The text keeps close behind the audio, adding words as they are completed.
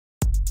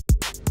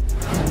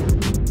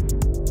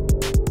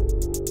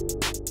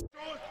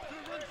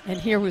And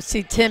here we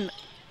see Tim,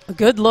 a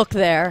good look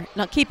there.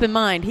 Now keep in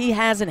mind, he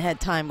hasn't had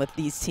time with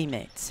these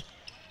teammates.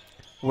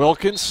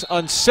 Wilkins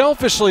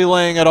unselfishly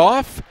laying it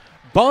off.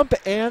 Bump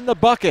and the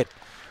bucket.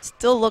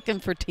 Still looking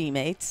for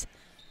teammates.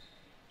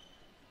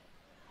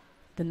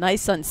 The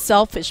nice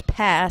unselfish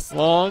pass.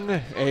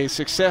 Long, a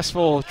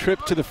successful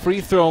trip to the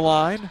free throw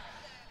line.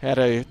 Had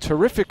a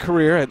terrific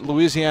career at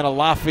Louisiana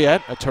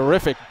Lafayette. A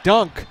terrific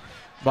dunk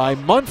by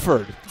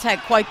Munford. He's had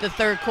quite the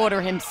third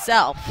quarter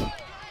himself.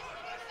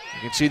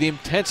 You can see the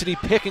intensity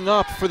picking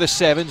up for the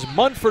Sevens.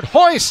 Munford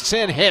hoists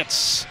and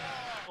hits.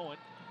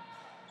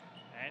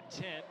 At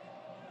 10.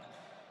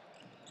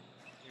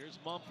 Here's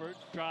Munford,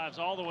 drives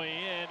all the way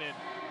in and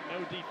no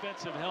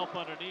defensive help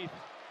underneath.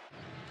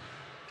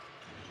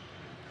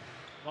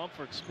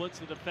 Munford splits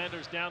the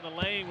defenders down the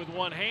lane with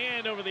one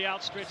hand over the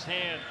outstretched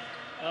hand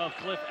of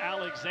Cliff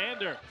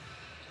Alexander.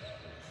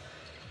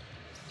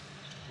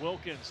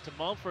 Wilkins to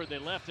Munford, they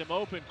left him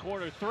open.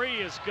 Corner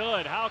three is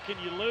good. How can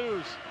you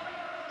lose?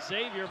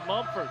 Xavier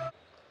Munford.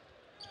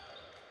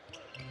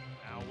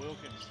 Now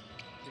Wilkins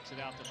kicks it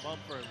out to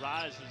Munford,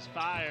 rises,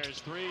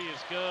 fires, three is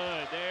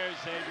good. There's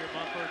Xavier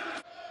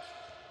Munford.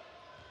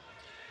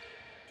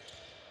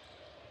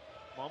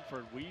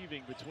 Munford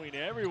weaving between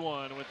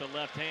everyone with the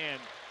left hand.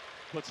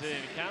 Puts it in.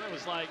 It kind of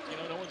was like, you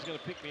know, no one's going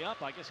to pick me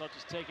up. I guess I'll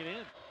just take it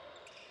in.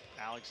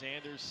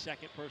 Alexander's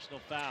second personal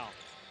foul.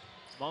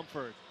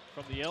 Munford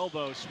from the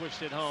elbow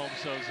switched it home.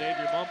 So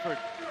Xavier Munford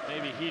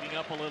maybe heating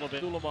up a little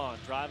bit. Suleiman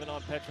driving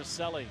on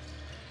Petroselli.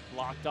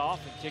 Blocked off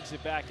and kicks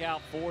it back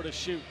out. 4 to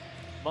shoot.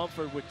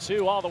 Munford with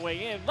 2 all the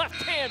way in. Left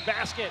hand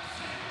basket.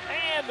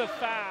 And the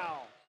foul.